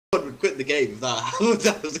would quit the game if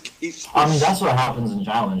that was the case. I mean, that's what happens in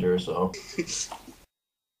Challenger, so.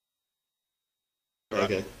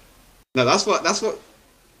 Okay. No, that's what.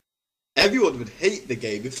 Everyone would hate the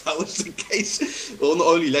game if that was the case. Well, not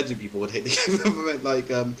only Legend people would hate the game.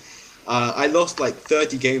 Like, I lost like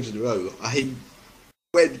 30 games in a row. I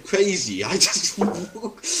went crazy. I just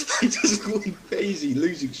went crazy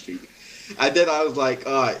losing streak. And then I was like,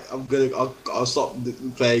 alright, I'll stop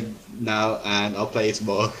playing now and I'll play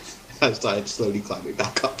tomorrow. I started slowly climbing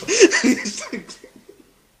back up.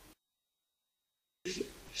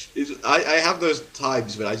 I have those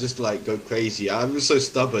times when I just like go crazy. I'm just so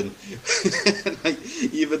stubborn. Like,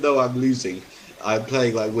 even though I'm losing, I'm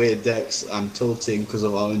playing like weird decks. I'm tilting because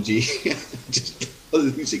of RNG. Just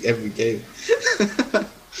losing every game.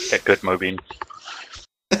 Get good, Mobeen.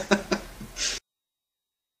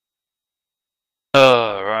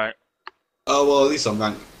 Right. Oh well, at least I'm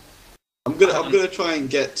ranked. I'm gonna try and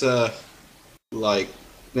get like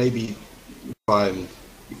maybe try and,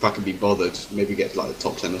 if I can be bothered, maybe get like the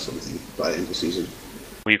top 10 or something by the end of the season.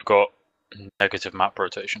 We've got negative map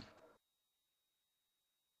rotation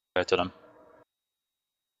compared to them.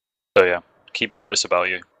 So yeah, keep this about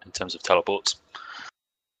you in terms of teleports.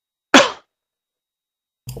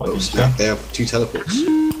 Oh snap! They have 2 teleports.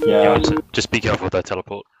 Yeah. So just be careful with their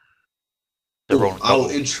teleport. I'll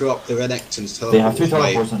interrupt the Renekton's teleport. They have 2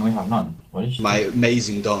 teleports and we have none. What did you My think?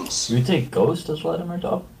 amazing dance. Do you take Ghost as Vladimir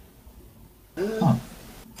top?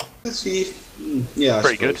 Let's see. Yeah,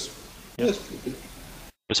 pretty good. Yeah, it's pretty good.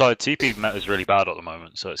 Besides, TP meta is really bad at the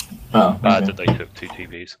moment, so it's Oh, bad okay. that they took 2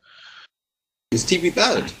 TPs. Is TP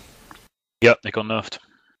bad? Yep, they got nerfed.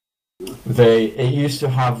 It used to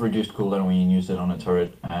have reduced cooldown when you used it on a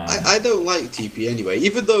turret. I don't like TP anyway.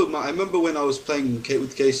 Even though I remember when I was playing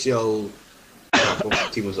with KCL.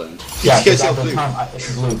 What team was that? Yeah, because KCL at the Blue. time,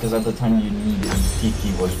 because at the time you needed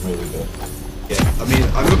TP was really good. Yeah, I mean,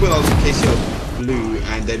 I remember when I was in KCL Blue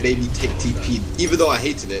and they made me take TP, even though I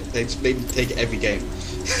hated it, they just made me take it every game.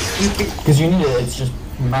 Because you need it, it's just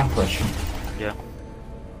map pressure. Yeah.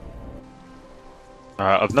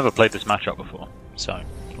 I've never played this matchup before, so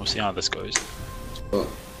we'll see how this goes. But,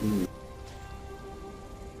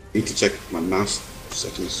 need to check my mouse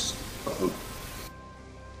settings.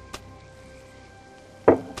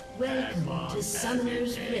 Welcome to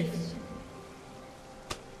Summoner's Rift.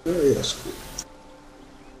 Oh, yeah, that's cool.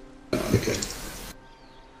 Okay.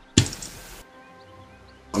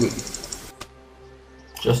 I mean,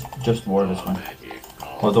 Just ward this one.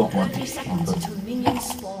 Well, don't ward. 30 seconds until minions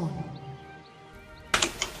spawn.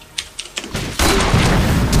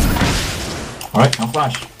 Alright, now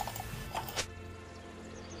flash.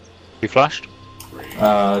 You flashed?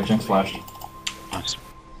 Jinx flashed. Nice.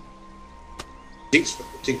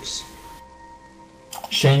 Jinx.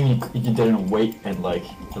 Shame you didn't wait and like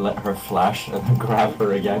let her flash and then grab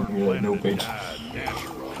her again. You're like, no bitch.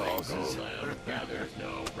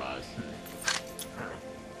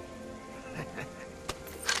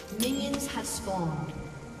 Minions have spawned.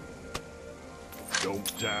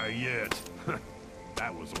 Don't die yet.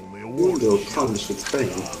 That was only a Window warning. comes with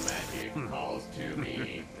fame.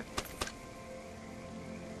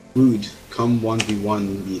 Rude, come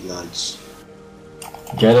 1v1 me lads.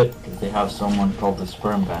 Get it? Because they have someone called the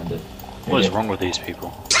Sperm Bandit. What is wrong with these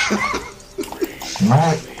people?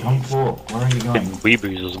 Mark, come full. Where are you going?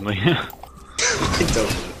 Weebies or something. I don't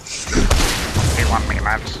know. You want me,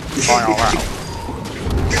 lads? Fly all out.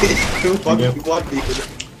 1v1 me.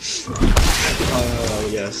 Oh,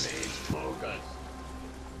 yes.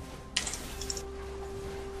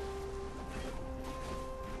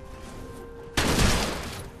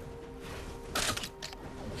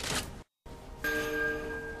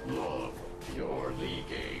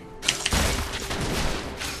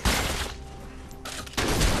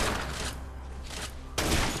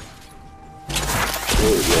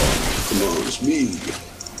 Oh, yeah. Come on, it's me.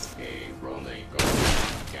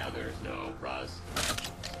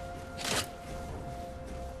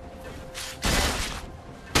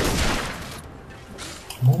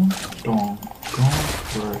 Don't go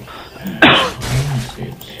for it.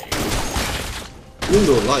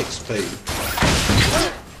 Window likes pain.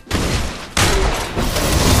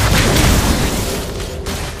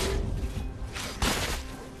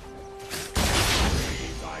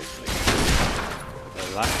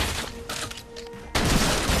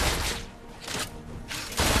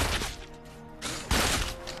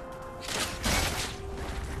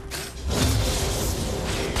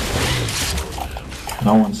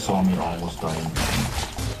 No one saw me almost dying.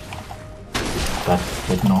 That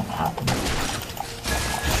did not happen.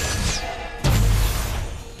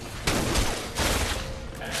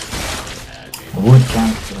 Wood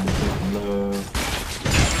cancer and taking low.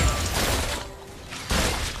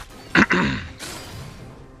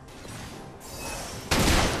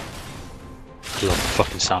 Love the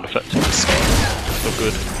fucking sound effect of this game. So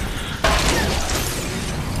good.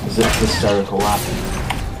 Is it hysterical laughing?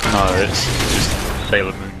 No, it's just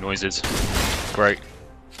Sailor Moon noises. Great.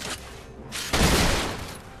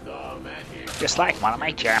 Just like one of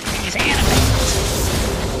my Japanese animes.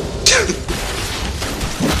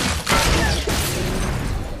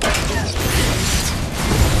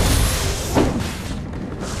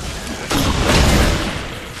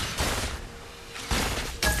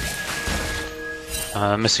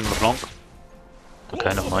 Missing LeBlanc.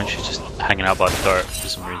 Okay, never mind, she's just hanging out by the turret for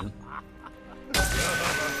some reason.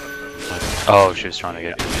 Oh, she was trying to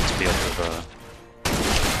get to be off of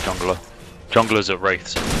Jungler. Jungler's at Wraith,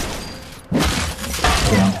 so.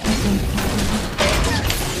 Yeah.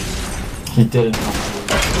 He didn't have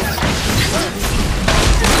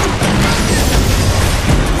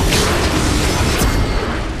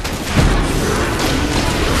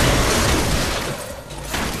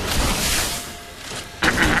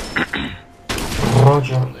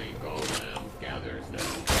Roger.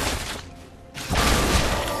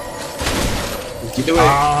 You know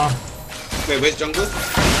wait, where's Jungler?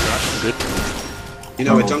 Good. You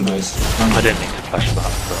know where Jungler is? I didn't mean to flash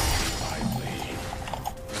that, but...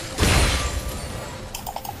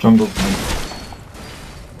 Jungle.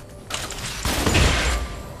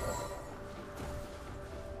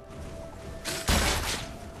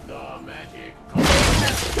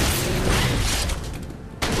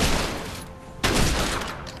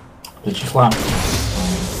 Did you flash?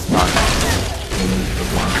 No.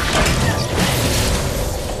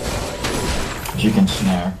 But you can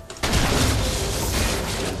snare.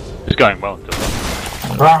 It's going well until then.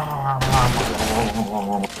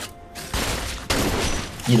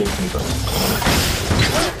 Eat a creeper.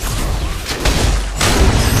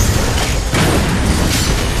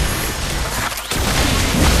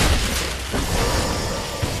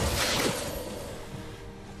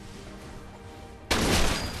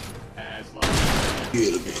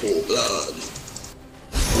 Beautiful blood.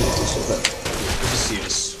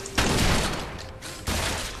 Yes.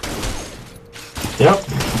 Yep.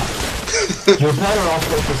 You're better off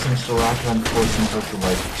focusing Soraka and forcing her to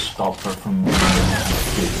like stop her from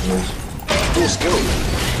kills. Full skill.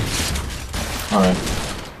 Alright.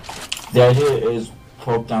 The idea is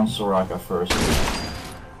poke down Soraka first.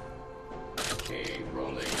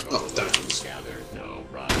 Oh, damn.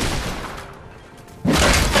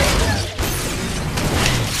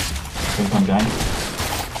 Come down.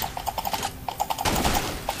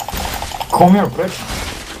 Come here, bitch.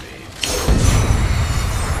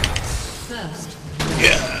 First,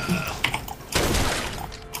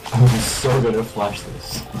 I was so good at flash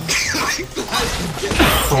this.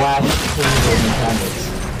 Flash cleaver mechanics.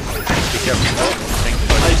 Be careful.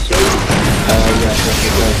 Yeah,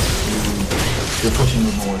 because you're pushing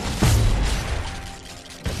them more.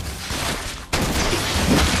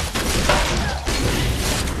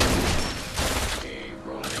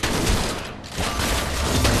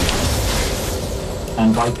 And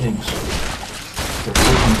buy pigs. They're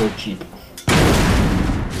fucking very cheap.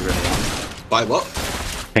 Buy what?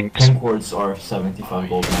 Pinks. Pink words are 75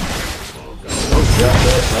 gold now.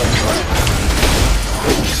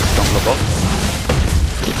 Jungler bot.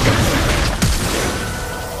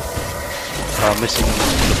 Missing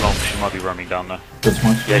LeBlanc, she might be roaming down there. Good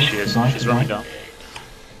smart. Yeah, she is. Nice, She's roaming down.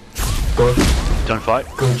 Good. Don't fight.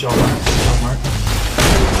 Good job, Mark.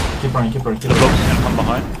 Keep running, keep running, keep LeBlanc's running. gonna come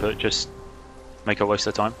behind, but just make her waste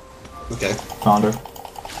her time. Okay. Found her.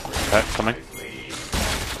 Okay, coming.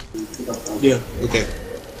 Yeah. Okay.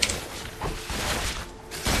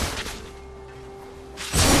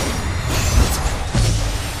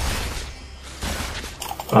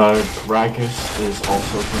 Rakus is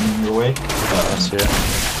also coming your way. That's it.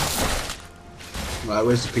 Right,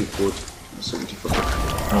 where's the pink board? 75.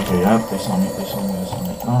 Okay, yeah, they saw me, they saw me, they saw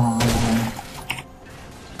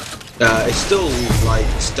me. It still, like,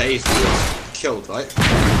 stays killed, right?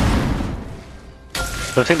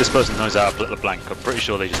 But I think this person knows how to play the blank. I'm pretty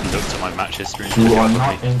sure they just looked at my match history and You took it are up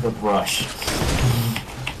not with me. in the brush.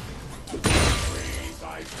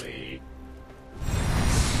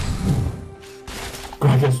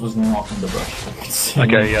 Rakus was not in the brush. I could see.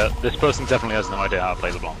 Okay, yeah, this person definitely has no idea how to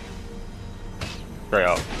play LeBlanc. Straight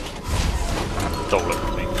up. Don't look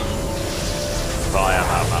at me. But I am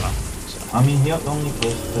out of mana. So. I mean, he only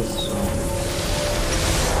plays this, so...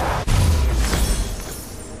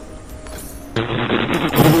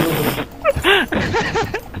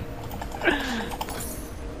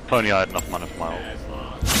 If only I had enough mana for my ult.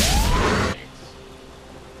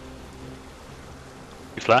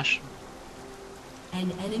 You flash?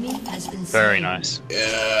 An enemy has been Very slain. nice.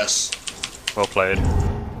 Yes. Well played.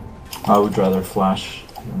 I would rather flash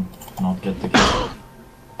than not get the kill.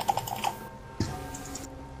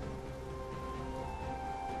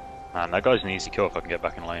 Man, that guy's an easy kill if I can get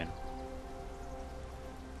back in lane.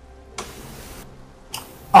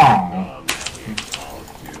 Oh.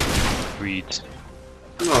 Reed.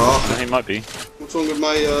 Oh, He might be. what's wrong with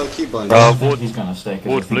my keybind? I think he's gonna stay. 'Cause I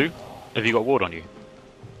Ward think- blue? Have you got ward on you?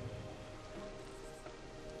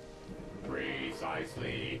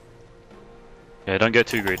 Precisely. Yeah, don't get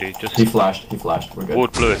too greedy. Just He flashed. He flashed. We're good.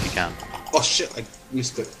 ward blue if you can. Oh shit, I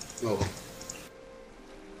missed it. Oh.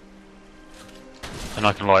 And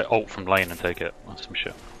I can like ult from lane and take it. That's some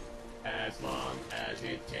shit. As long as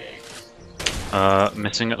it takes.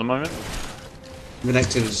 Missing at the moment.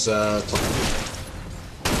 Renekton's top.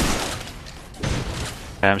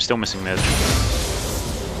 Yeah, I'm still missing mid.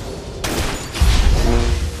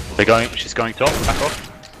 They're going. She's going top. Back off.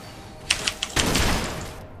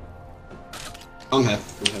 I'm here.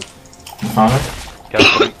 I'm here. Found it. Go.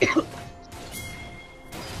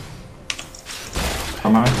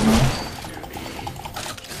 Come on. Come on.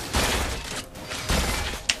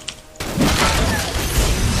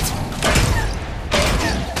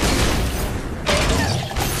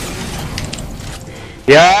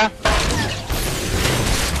 Yeah.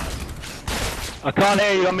 I can't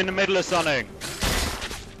hear you. I'm in the middle of something.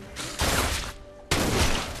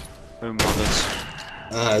 Oh mothers.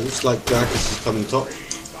 It looks like Gracchus is coming top.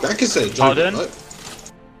 Gracchus is jungle, Pardon?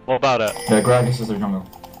 right? What about it? Yeah, Gragas is their jungle.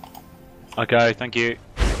 Okay, thank you.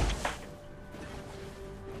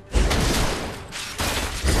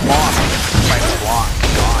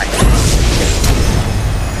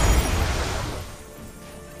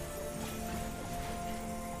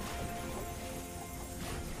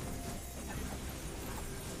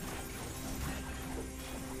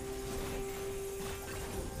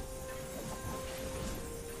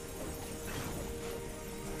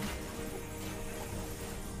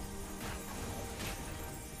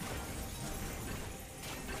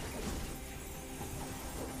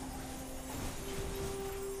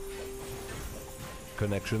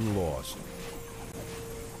 Connection lost.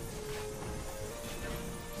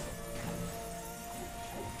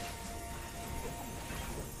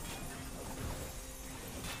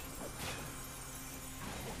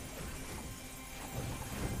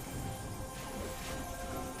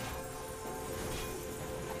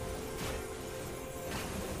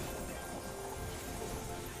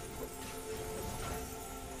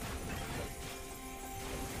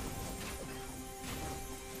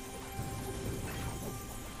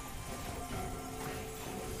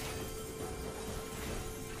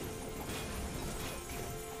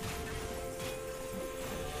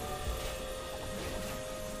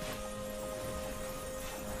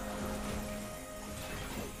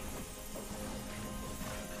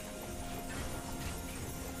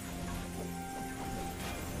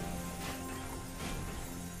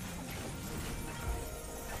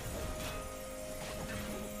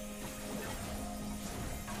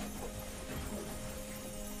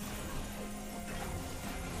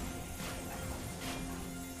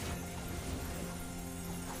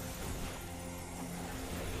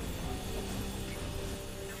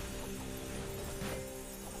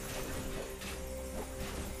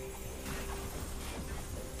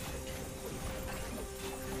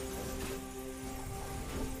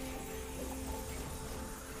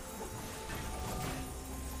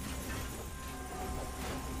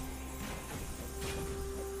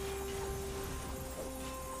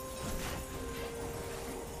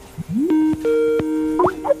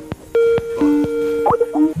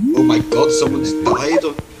 Oh my god, someone's died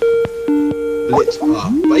on Blitz.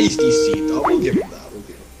 But he's DC'd. We'll give him that. We'll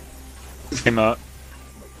give him. Hey, Mert.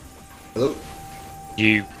 Hello?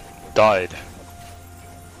 You died.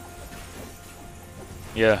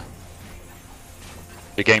 Yeah.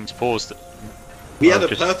 The game's paused. We had a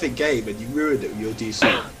just- perfect game and you ruined it with your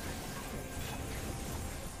DC.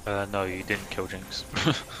 No, you didn't kill Jinx.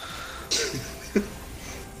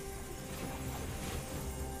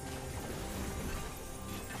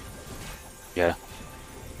 Yeah.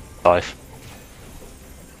 5.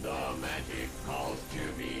 The magic calls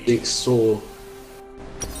to me. Jinx saw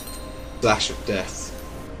Flash of Death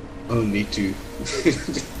only to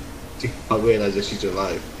I realise that she's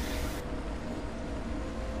alive.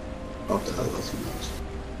 After her last match.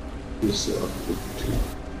 This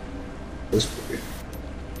this boy.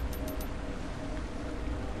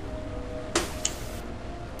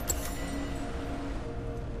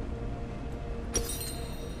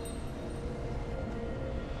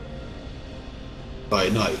 By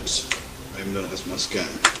night, I'm known as Muscan,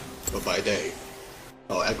 but by day.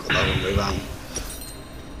 Oh, I got that one way round.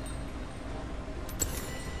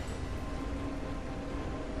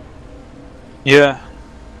 Yeah.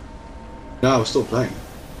 No, we're still playing.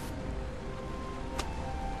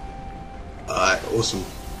 Alright, awesome.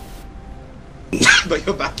 But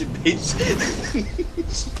you're back in peace.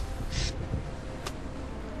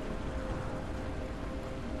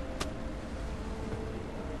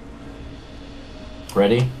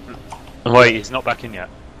 Ready? Wait, he's not back in yet.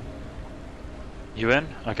 You in?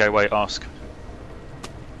 Okay, wait, ask.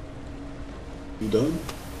 You done?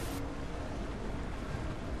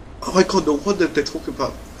 Oh my god, no wonder they're talking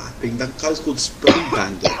about rapping. That guy's called Spoon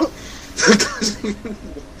Bandit.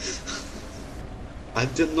 I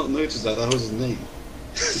did not notice that was his name.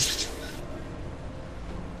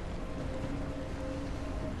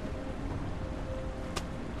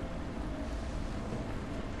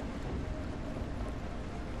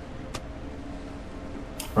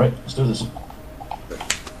 Right, let's do this.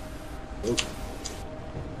 Oh.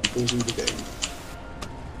 Pausing the game.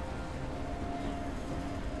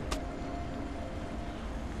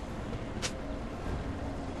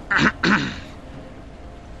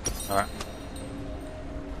 Alright.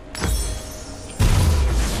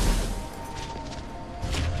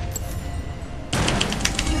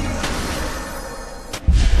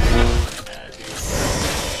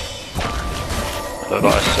 Look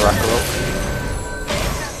like a Soraka.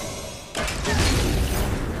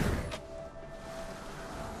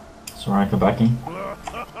 Soraka backing.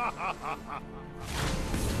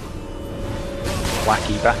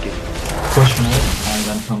 Wacky backy. Push mid and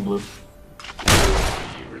then come blue.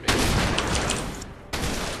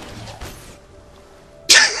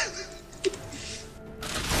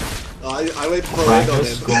 I wait for it on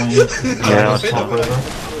Practice him. going. Yeah, Top river.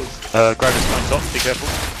 Gravis going top, be careful.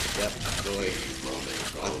 Yep, boy.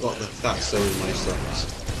 I've got that so in my socks.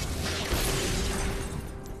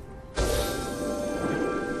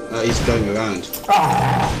 He's going around.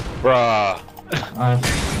 Bruh.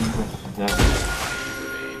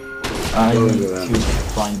 I need to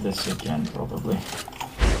find this again, probably.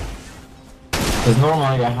 Because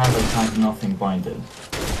normally I have a kind of nothing binded.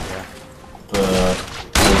 Yeah. But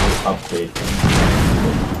I will update them.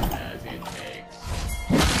 As it takes.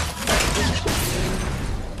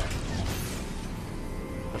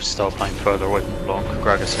 I've started playing further away from the block.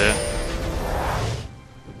 Gragas here.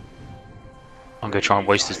 I'm gonna try and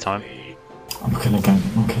waste his time. I'm gonna go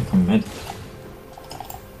mid.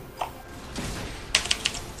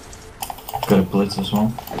 Got a blitz as well.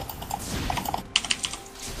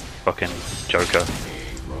 Fucking Joker.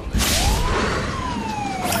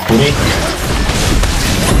 Booty.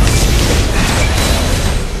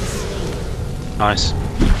 Nice.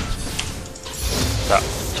 That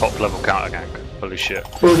top level counter gank. Holy shit.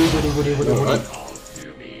 Booty, booty, booty, booty, booty. Alright.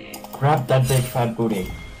 Grab that big fat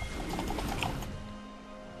booty.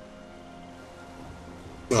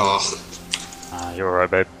 Oh, You're alright,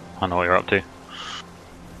 babe. I know what you're up to.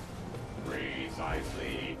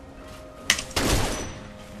 Precisely.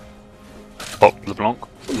 Pop LeBlanc.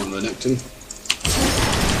 come on, Renekton.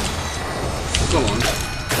 Come on.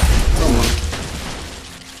 Come on.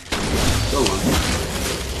 Come on.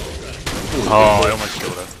 Come on. Oh, I almost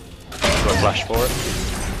killed her. Got a flash for it.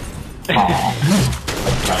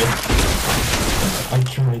 I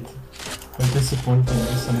tried. I'm disappointed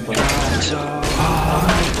in somebody.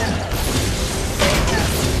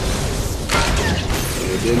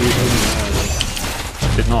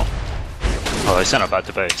 Did not. Oh, they sent her back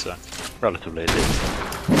to base, so relatively it did.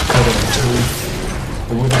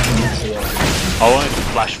 I wanted to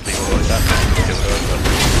flash fleet all the way back to kill her, but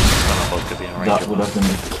I don't know if I was going to be in range. That would have been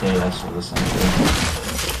the KS for the century.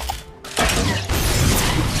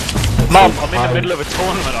 Mum, I'm in the middle of a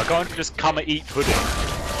tournament. I can't just come and eat pudding.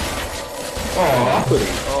 Oh,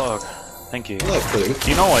 pudding. Oh, thank you. I like pudding.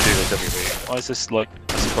 You know I do this every week. Why is this like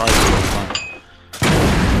a surprise all the time?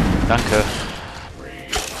 Danke.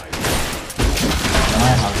 Can I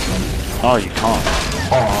have some? Oh, you can't.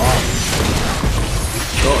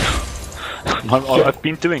 God. I've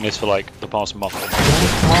been doing this for like the past month. Can I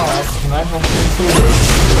have some food?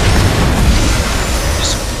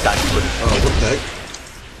 Just dank pudding. Oh, what the heck?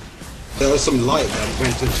 There was some light that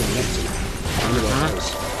went into the nectar. I wonder what that was.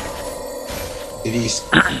 Did he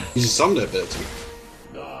summon that ability?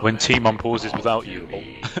 When team unpauses without you.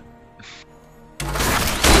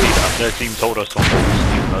 Their team told us on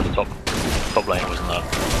pause, even though the top lane wasn't there.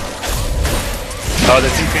 Oh,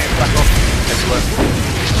 their team came back off. Everywhere.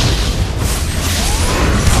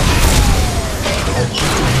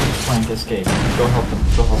 Flank escape. Go help them.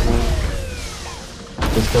 Go help them.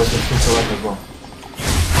 This goes to select as well.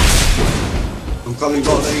 I'm coming,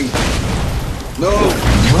 bot lane. No!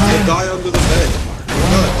 I die under the bed.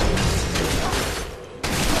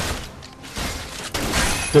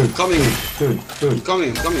 Dude, I'm coming. dude. I'm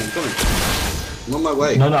coming. I'm on my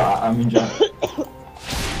way. No, I mean Jack.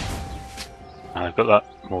 I've got that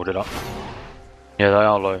warded up. Yeah, they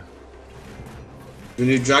are low. We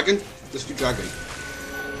need dragon? Let's do dragon.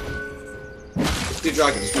 Let's do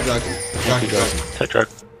dragon. Dragon. Take drag.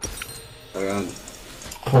 Around.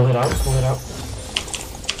 Pull it out.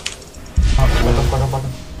 Back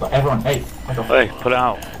up. Everyone, hey, back up. Hey, pull it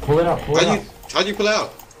out. Pull it out. How do you pull it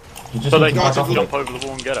out? You just So need they to can back just off jump it. over the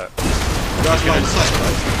wall and get it. You guys line sight,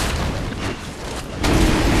 right?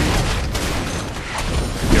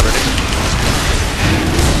 Get ready.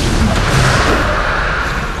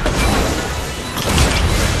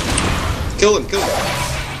 Kill him.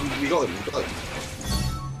 We got him.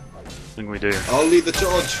 I think we do. I'll lead the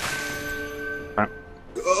charge. Right.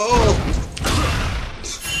 Oh!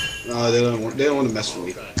 No, they don't want to mess with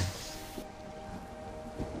me.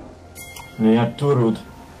 They are too rude.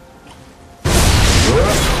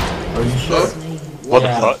 Are you sure? What the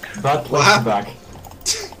Yeah, fuck? That place is back.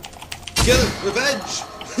 Kill him! Revenge!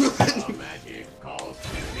 Magic calls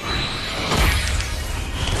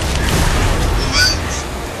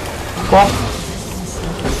What?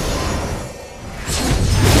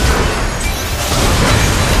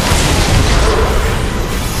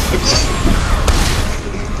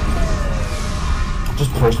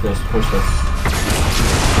 Just push this.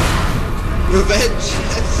 Revenge!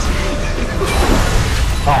 Yes!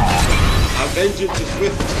 Aww. Our vengeance is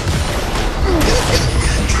swift.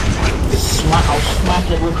 I'll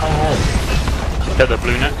smack it with my head. Get the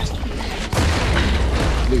blue next.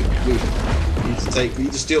 Blue. We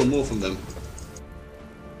need to steal more from them.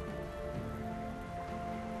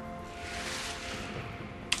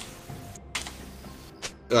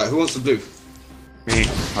 Alright, who wants the blue? Me.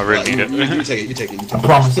 I really need it. You take it. I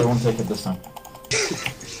promise I won't take it this time.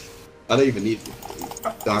 I don't even need it.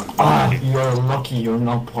 You're lucky you're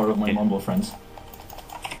not part of my mumble friends.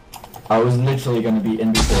 I was literally gonna be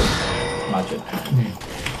in before magic.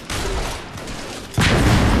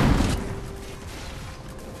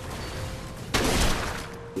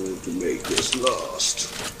 To make this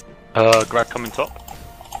last. Grab coming top.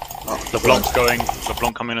 LeBlanc's going.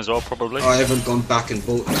 LeBlanc coming as well, probably. I haven't gone back and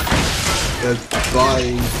bought. They're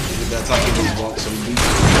buying. They're attacking these blocks and we.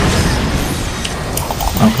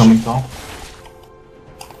 I'm coming top.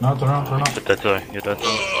 No, turn around. You're dead though. You're dead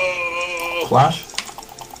though. Flash.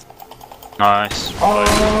 Nice.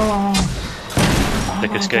 Oh,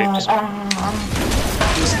 Dick escaped.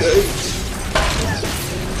 Escaped.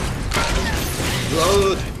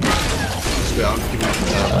 Blood. I'm giving it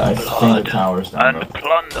the I think the tower's down. And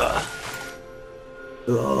plunder.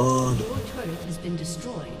 blood. Your turret has been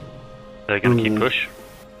destroyed. They're gonna keep push.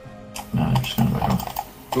 No, I'm just gonna back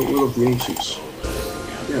off. Don't we love green suits?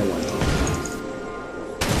 Yeah, why not?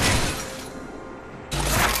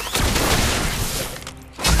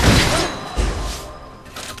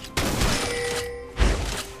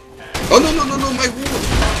 Oh no, my wall!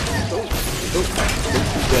 Don't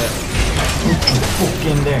you dare. Fuck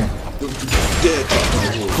in there. Don't you dare touch my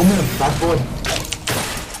wall. Come here, bad boy.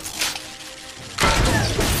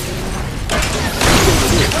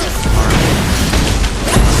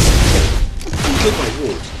 You killed my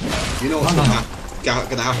wall. You know what's gonna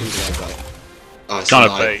happen to that guy. Oh, it's Kind a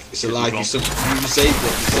of lie. bait. It's a lie. You saved it. You saved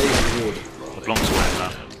the ward. LeBlanc's winning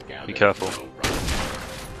that. Be careful.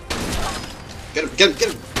 Get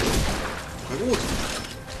him! My ward!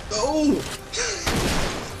 No!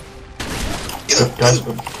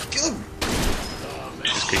 Kill him!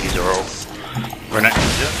 Just cookies are all.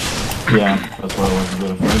 Renekton's yet? Yeah, that's why I wasn't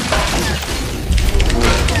good afraid.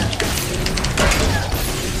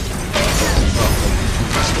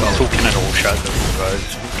 Talking in all shadows, guys.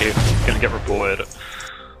 Gonna get reported.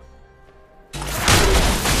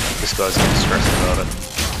 This guy's getting stressed about it.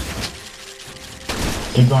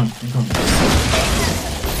 Keep going.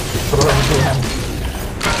 Throw it into your hand.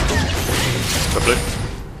 The blue.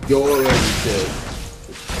 You're already dead.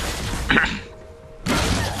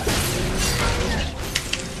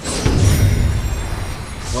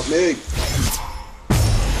 Not me!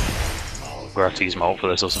 We're have to use my ult for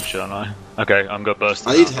this or some shit, don't I? Okay, I'm gonna burst.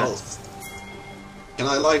 I need health. Can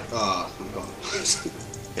I like... Ah, I'm gone.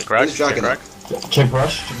 Get Greg, Where's Dragon? Greg. Check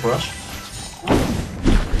brush.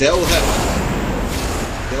 They're all heavy.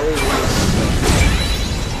 They're all around.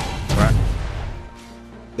 Right.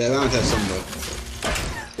 They're around here somewhere.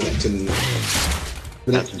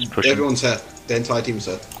 Just pushing. Everyone's here. The entire team's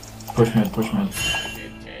here. Push mid. it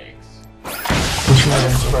takes. Push mid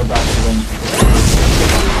and spread back to them.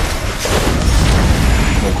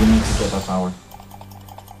 We need to get that tower.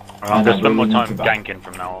 I'm gonna spend more really time need to back. ganking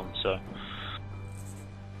from now on, so.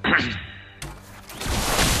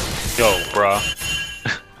 Yo, bruh.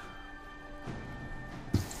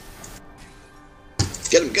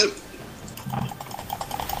 Get him, get him! I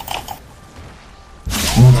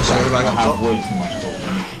go back up have top. way too much gold.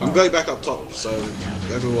 I'm going back up top, so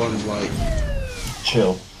everyone's like,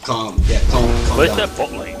 Chill. calm, yeah, calm Where's down. that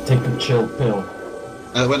bot lane? Take a chill pill.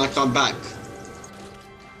 And when I come back,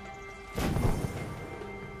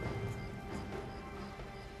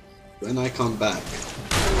 in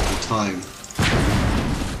time.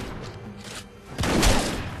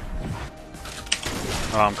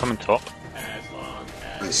 I'm coming top.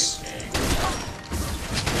 Nice.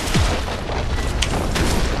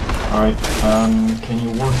 Alright, can you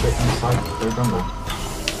work it inside their jungle?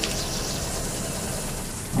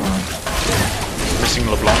 Alright. Missing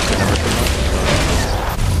LeBlanc and everything.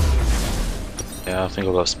 Yeah, I think I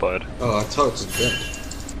got spotted. Oh, our turret is dead.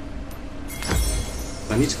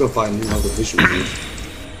 I need to go find another vision board.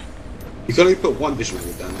 You can only put one vision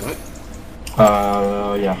board down, right?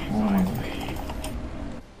 Yeah.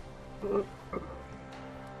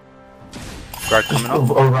 Greg coming up.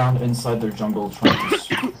 Around inside their jungle,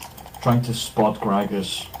 trying to spot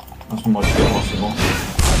Gragas as much as possible.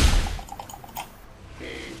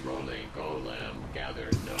 Rolling golem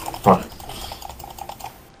gathered no. Fuck.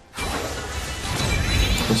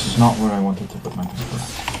 This is not where I wanted to put my people.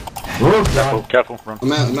 Oh god! Careful, run.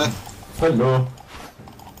 I'm out. Hello!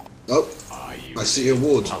 Oh, I see your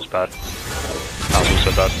ward. That was bad. That was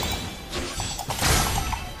also bad.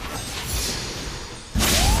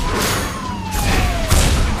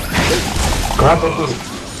 Grab it!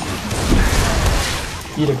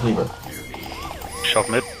 Eat a cleaver. Shove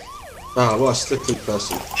mid. Ah, well, I slipped in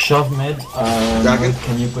person. Shove mid. Dragon?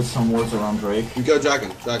 Can you put some wards around Drake? You go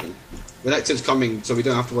dragon. Renekton's coming, so we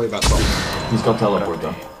don't have to worry about top. He's got teleport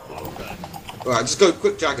though. Alright, just go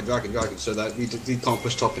quick dragon, so that we can't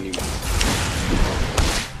push top anymore.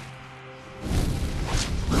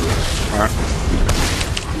 Alright.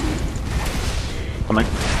 Coming.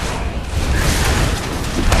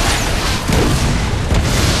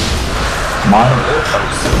 Mine.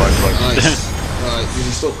 Quite close. Nice. Alright, is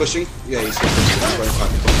he still pushing? Yeah, he's still pushing. He's going back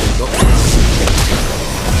to top.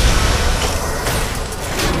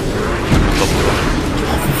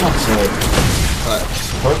 Fuck's sake. Alright,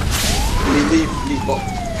 Hook. leave bot.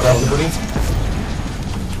 Grab the booty.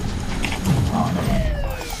 Oh, never mind.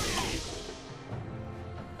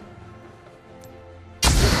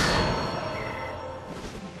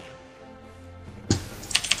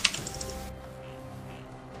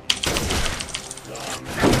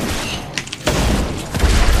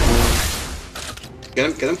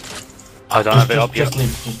 Get him. I don't have it up yet. Just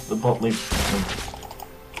leave, just the bot leave.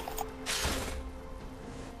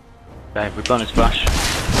 Okay, we've done his flash.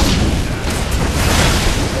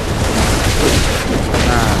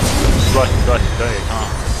 Slice and dice today,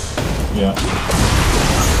 can't. Yeah.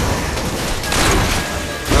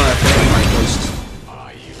 Alright, my ghost.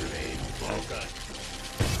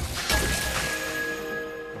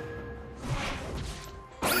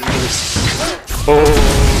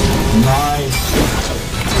 Nice.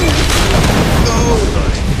 No!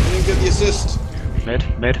 Didn't get the assist. Mid,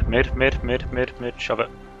 shove it.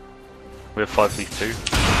 We have 5v2.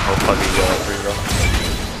 Or 5v3 rather.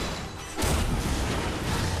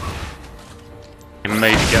 You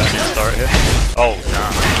maybe get an start here. Oh,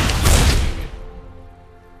 damn.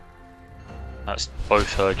 That's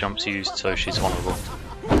both her jumps used, so she's vulnerable.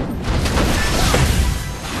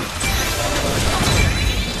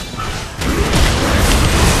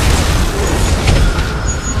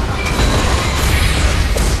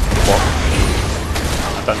 What?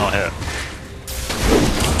 Did that not hit?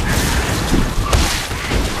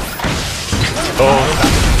 Oh!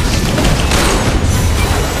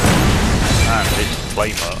 Man, this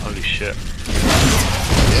flamer, holy shit.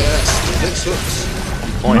 Yes, next hooks.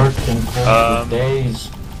 Point. Merkin for days.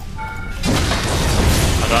 I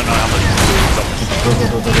don't know how much it's Go.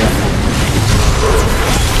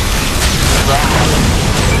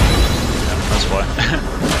 That's why.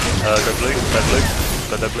 Go blue, go blue.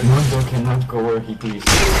 Mundo cannot go where he pleases.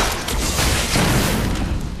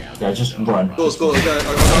 Yeah, just run. Go, okay.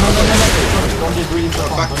 Don't get greedy for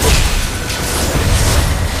Back. fun.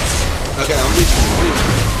 Okay, I'm reaching.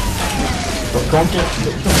 Don't get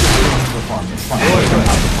greedy for fun. It's fine. Don't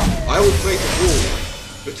have the fun. I will break the wall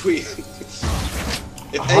between.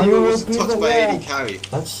 If anyone was touched by any carry,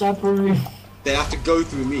 That's separate. they have to go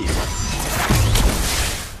through me.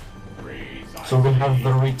 So we have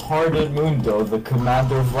the retarded Mundo, the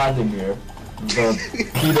Commander Vladimir, the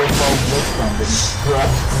pedophile boyfriend that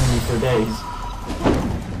grabs me for days.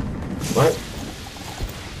 What?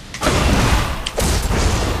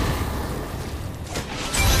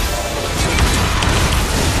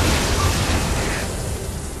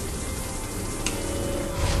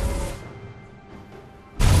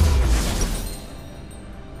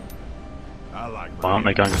 Why aren't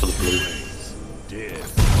they going for the blue?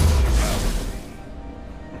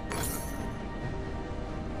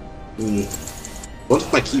 What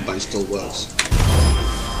if my keybind still works?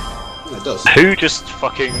 Yeah, it does. Who just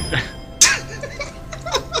fucking...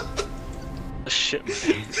 Shit,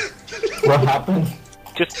 man. What happened?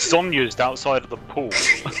 Just Sonya's outside of the pool.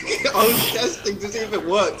 I was testing to see if it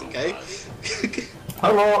worked, okay?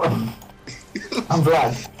 Hello! I'm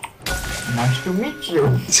Vlad. Nice to meet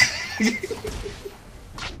you.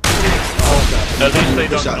 At least they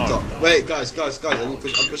Push don't out know. top. Wait, guys, I'm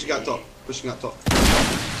pushing out top. Pushing out top.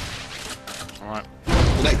 Alright.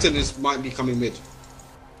 The Necton might be coming mid.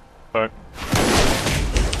 Alright.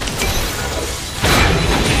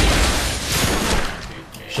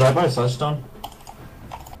 Should I buy a Sunstone?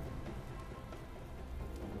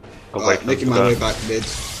 Alright, making my way back mid.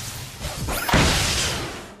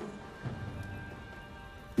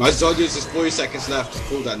 My Zodiacs is 40 seconds left.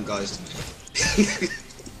 Cool down, guys.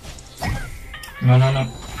 No.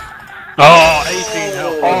 Oh, 18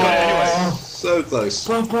 health. I got it anyway. So close.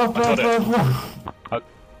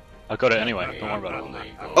 I got it anyway, don't worry about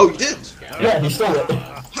it. Oh, you did? Yeah, he stole it.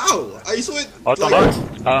 How? Oh, you saw it? I don't know.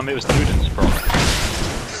 It was Ludens, probably.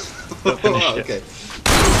 Oh, okay.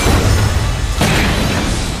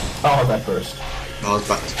 Oh, that burst. I was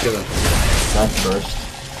back to kill him. That burst.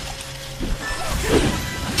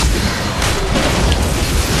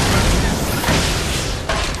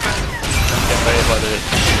 Get baited by the...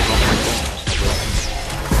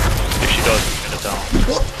 If she does, I'm gonna down.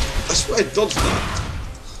 What? I swear I dodged that.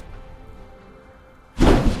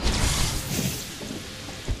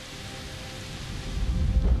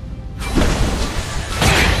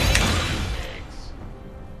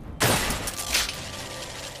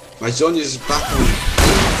 My Zonya's back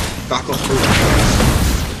off board.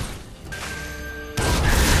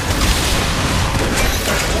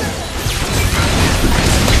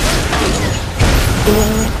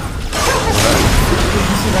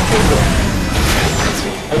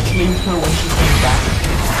 I cleaned her when she came back.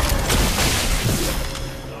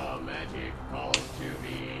 The magic calls to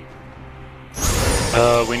me.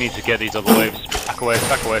 We need to get these other waves. Back away,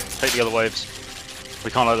 take the other waves.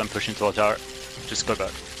 We can't let them push into our tower. Just go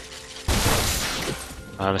back.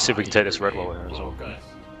 Let's see if we can take this red wall here as well.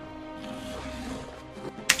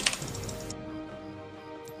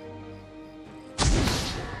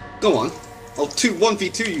 Go on. I'll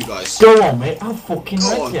 1v2 you guys. Go on, mate. I'll fucking Go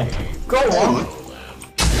wreck on. you. Go on.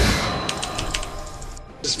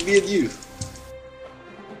 Just me and you.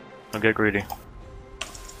 Don't get greedy.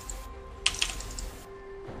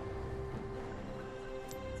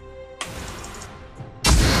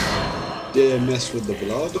 Dare mess with the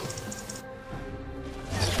blood.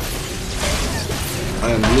 I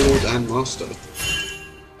am Lord and Master.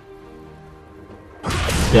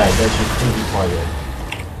 Yeah, that's just pretty quiet.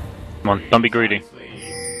 Come on, don't be greedy.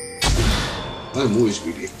 I am always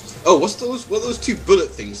greedy. Oh, what are those two bullet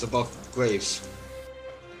things above graves?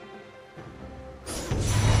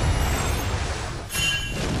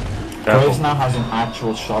 Graves now has an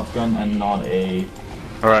actual shotgun and not a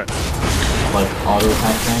Alright. like auto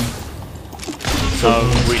attack thing. So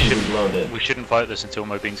we shouldn't fight this until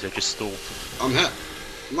Mobeen's here, just stall. I'm here.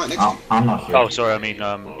 I'm right next to you. I'm not here. Oh, sorry, I mean,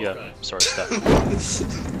 yeah, sorry, Stef.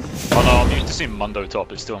 Oh no, I'm used to seeing Mundo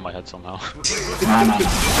top, it's still in my head somehow. Nah.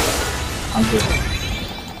 I'm good.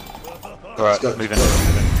 Alright, go. move in.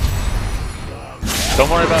 Don't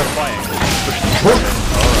worry about fighting, just push them.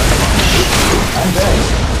 I'm dead.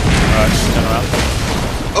 Alright, turn around.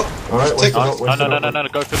 Oh, Alright, take wait, it. wait, No,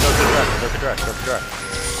 go for drag.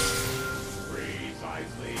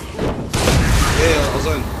 Yeah, I'll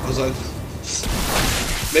zone.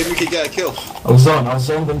 Maybe we could get a kill. I'll zone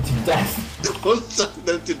them to death. I'll zone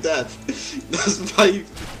them to death. That's my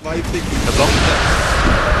thinking. As long as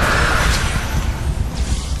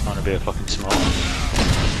trying to be a fucking smart.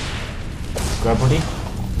 Grab buddy.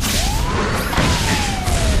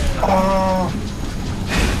 Oh.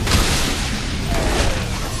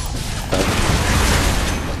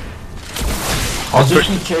 I'll just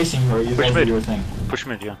keep chasing her, you guys do your thing. Push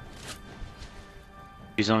mid, yeah.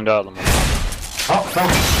 He's zoned out of them. Oh, no,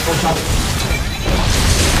 go shot.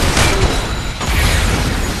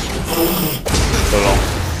 So long.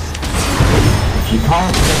 If you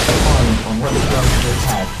can't get the point on what the ground to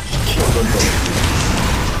attack, just kill them both.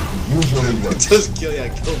 Usually works. Just kill the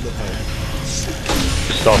phone.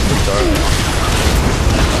 Just start the start.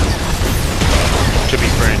 Should be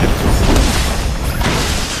pretty difficult.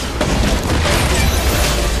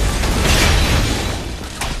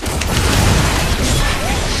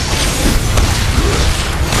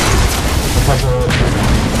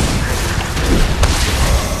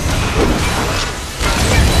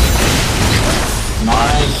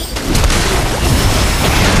 Nice.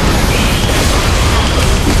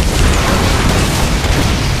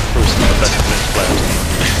 Bruce is the best defense player.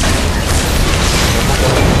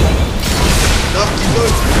 No, keep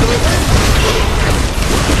going.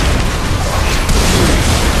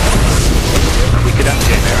 We could end the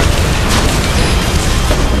game here.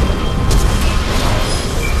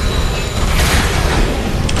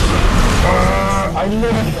 I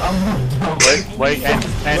lived. I'm not. Wait, end.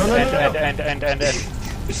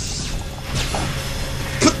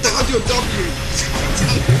 Put down your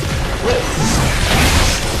W.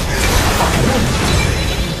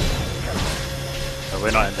 No,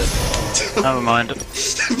 we're not ended. Never mind.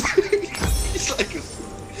 It's like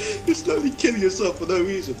you're slowly killing yourself for no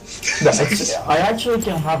reason. I actually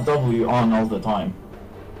can have W on all the time.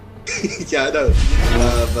 Yeah, I know.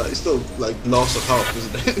 But it's still like loss of health,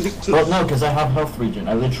 isn't it? Well, no, because I have health regen.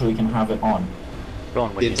 I literally can have it on. Go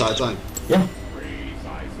on, The entire time. Yeah.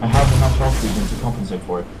 I have enough health regen to compensate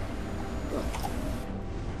for it.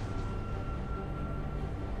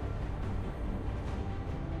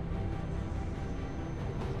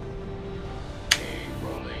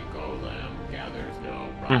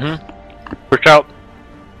 Push out.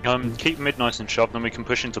 Keep mid nice and sharp, then we can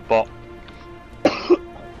push into bot.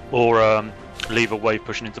 Or leave a wave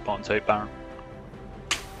pushing into bot and take Baron.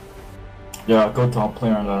 Yeah, go top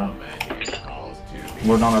player and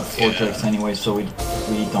we're not at Vortex anyway, so we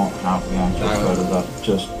don't have the answer to that.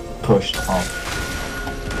 Just push top.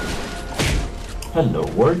 Hello,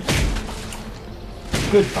 Ward.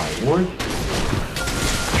 Goodbye, Ward.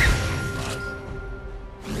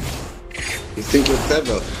 You think you're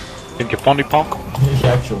clever? Think you're funny, punk? He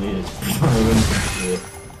actually is.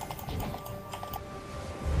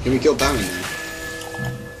 Can we kill Baron now?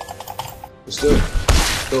 Let's do it.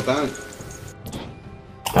 Kill Baron.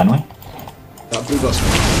 Can we? That blue boss.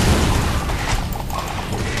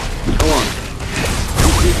 Come on.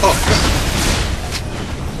 Oh, crap.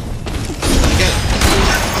 Get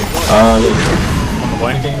On the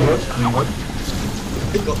way. Can you work?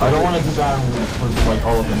 I don't want to do that with like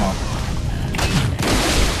all of them off.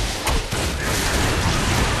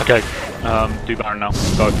 Okay, do Baron now.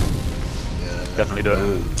 Go. Definitely do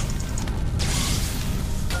it.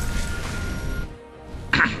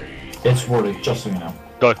 It's worth it, just so you know.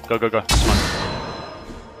 Go. It's fine.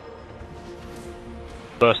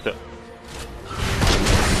 Burst it.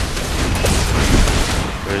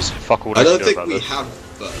 There's fuck all I don't to do think about we this. have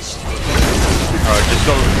burst. Alright, just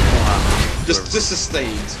go. Just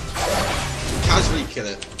sustained. Casually kill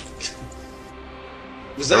it.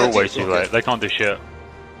 Was They're that a always Jinx too rocket? late. They can't do shit.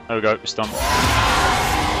 There we go. Stun. Was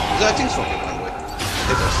that a Jinx rocket, by the way?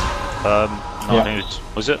 Hit us. No, Yeah. I think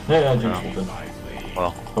it was it? Yeah, just hold it.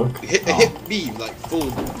 Well, Hook. It hit me like full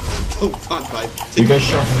fan by. You guys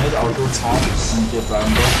shove mid, I'll go top and get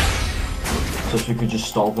round up. So if you could just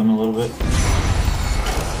stall them a little bit.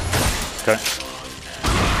 okay.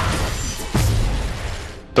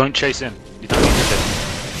 Don't chase in. You don't need to chase.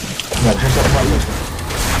 Yeah, just up top.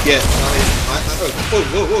 Yeah,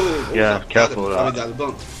 whoa. Yeah, careful with that. Down the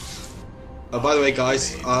bump. Oh, by the way,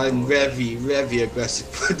 guys, I'm very aggressive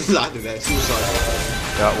with the ladder there. Suicide.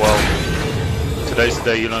 Yeah, well, today's the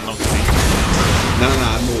day you learn not to be. No,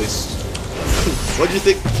 I'm always. What do you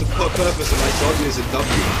think the purpose of my charging is a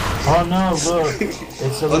W? Oh no, look!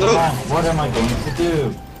 It's a Oh, no. line. What am I going to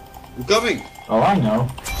do? I'm coming! Oh, I know.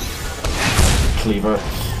 Cleaver.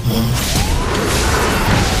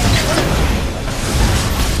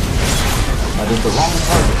 I did the wrong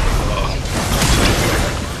target.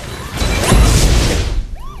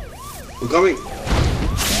 I'm coming!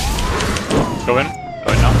 Go in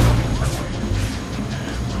now.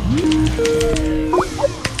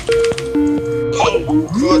 Oh,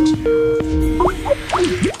 God!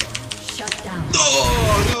 Shut down. Oh,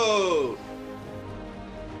 no!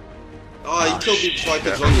 Oh, he killed me before I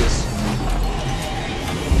could run this.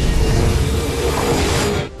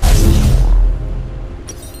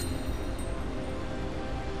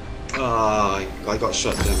 Ah, I got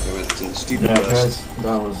shot down by Renton. Stupid Yeah, burst. guys,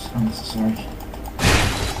 that was unnecessary.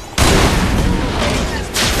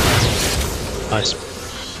 Nice.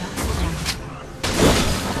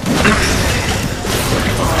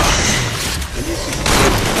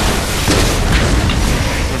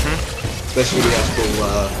 Especially the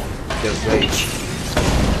actual He has rage.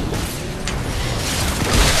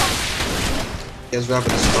 He has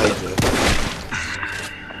ravenous spider.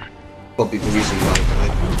 Probably the reason why.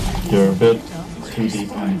 Right? You're a bit too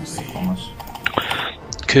deep in, Thomas.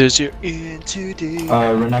 Cause you're in too deep.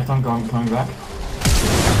 Renekton coming back.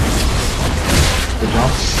 Good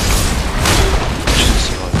job.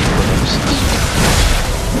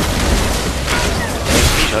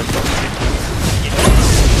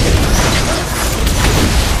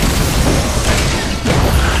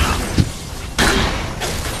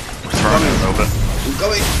 Throwing it a little bit. I'm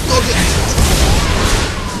going! Dodge it!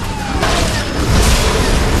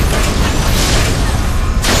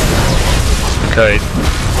 Okay,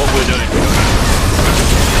 what we're doing.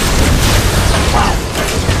 Wow.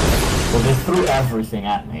 Well, they threw everything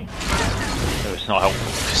at me. No, it's not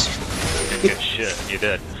helpful because you didn't get shit and you're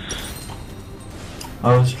dead.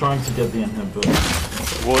 I was trying to get the inhibitor.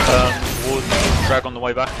 Would drag on the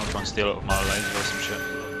way back and I'll try and steal it with my laser or some shit.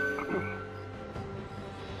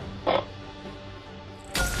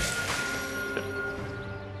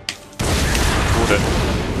 Ward it.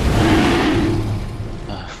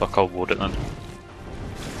 Fuck, I'll ward it then.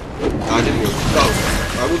 I didn't ward. Oh,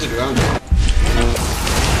 I warded around it.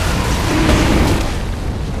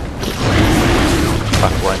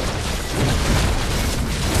 Back away.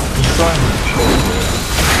 He's trying to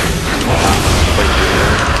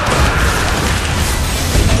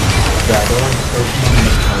yeah,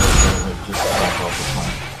 there's just back off the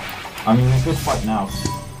point. I mean, we could fight now.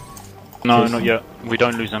 No, not yet. We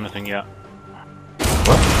don't lose anything yet.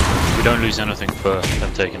 What? We don't lose anything for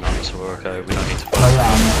them taking that, so we're okay. We don't need to Oh fight.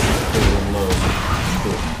 yeah, I'm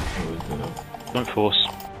not Don't force.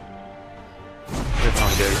 We have no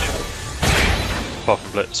engage. Apart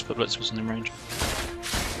from Blitz, but Blitz wasn't in range.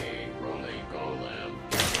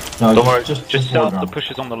 no, Don't worry, just set up the foreground.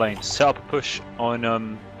 pushes on the lane. Set up a push on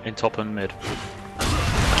in top and mid.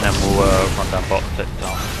 And then we'll run down bot and take it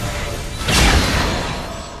down.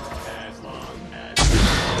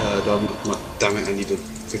 Damn it, I needed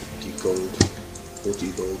 50 gold.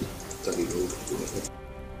 40 gold. 30 gold. Whatever.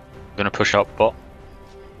 I'm gonna push up bot.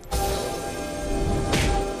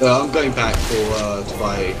 I'm going back for to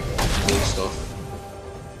buy more stuff.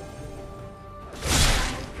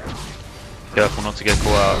 Careful not to get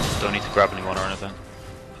caught out. Don't need to grab anyone or anything.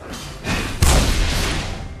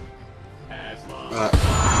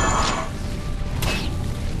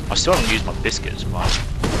 I still haven't used my biscuits, man.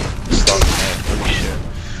 Start there, holy shit.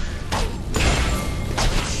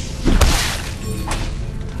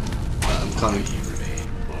 I'm coming.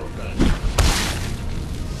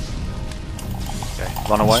 Okay,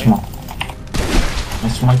 run away. I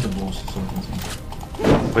smite the balls so I can see.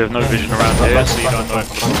 We have no vision around here, so you don't know if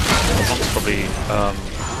the bomb's probably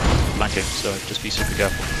flanking, so just be super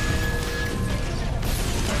careful.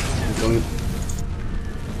 I'm coming.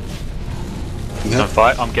 Don't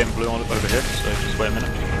fight, I'm getting blue on over here, so just wait a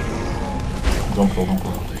minute. Don't pull. I'm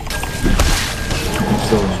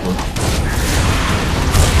still as well.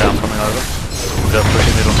 Okay, I'm coming over. They're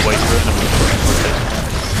pushing it on the way through and then we'll rotate.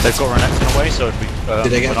 They've got Renekton away, so if we,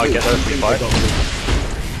 when I get there, if we fight.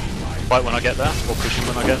 Fight when I get there, or push him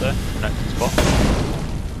when I get there. Renekton's bot.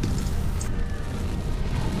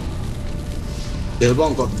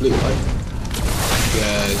 Dillablanc got the blue, right?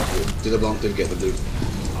 Yeah, Dillablanc did get the blue.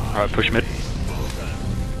 Alright, push mid.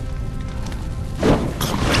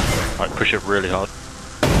 Alright, push it really hard.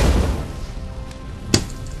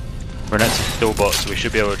 Renekton's still bot, so we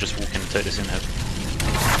should be able to just walk in and take this in head.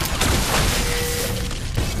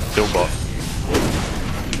 Still bot.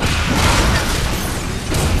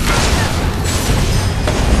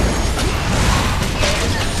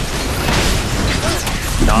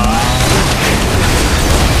 Nice.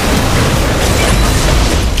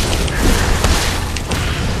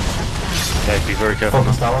 Okay, be very careful.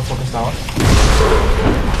 Focus tower.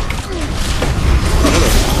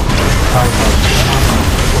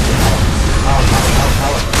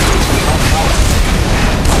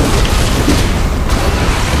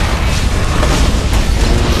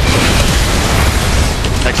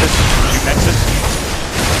 Nexus, shoot Nexus.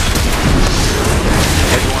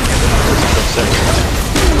 Everyone get the Nexus.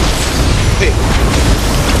 Hey!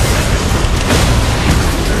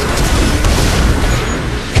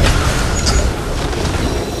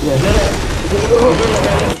 Yeah, hit it!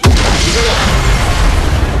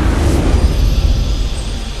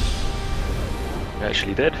 We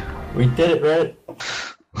actually did. We did it, right?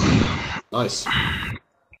 Nice.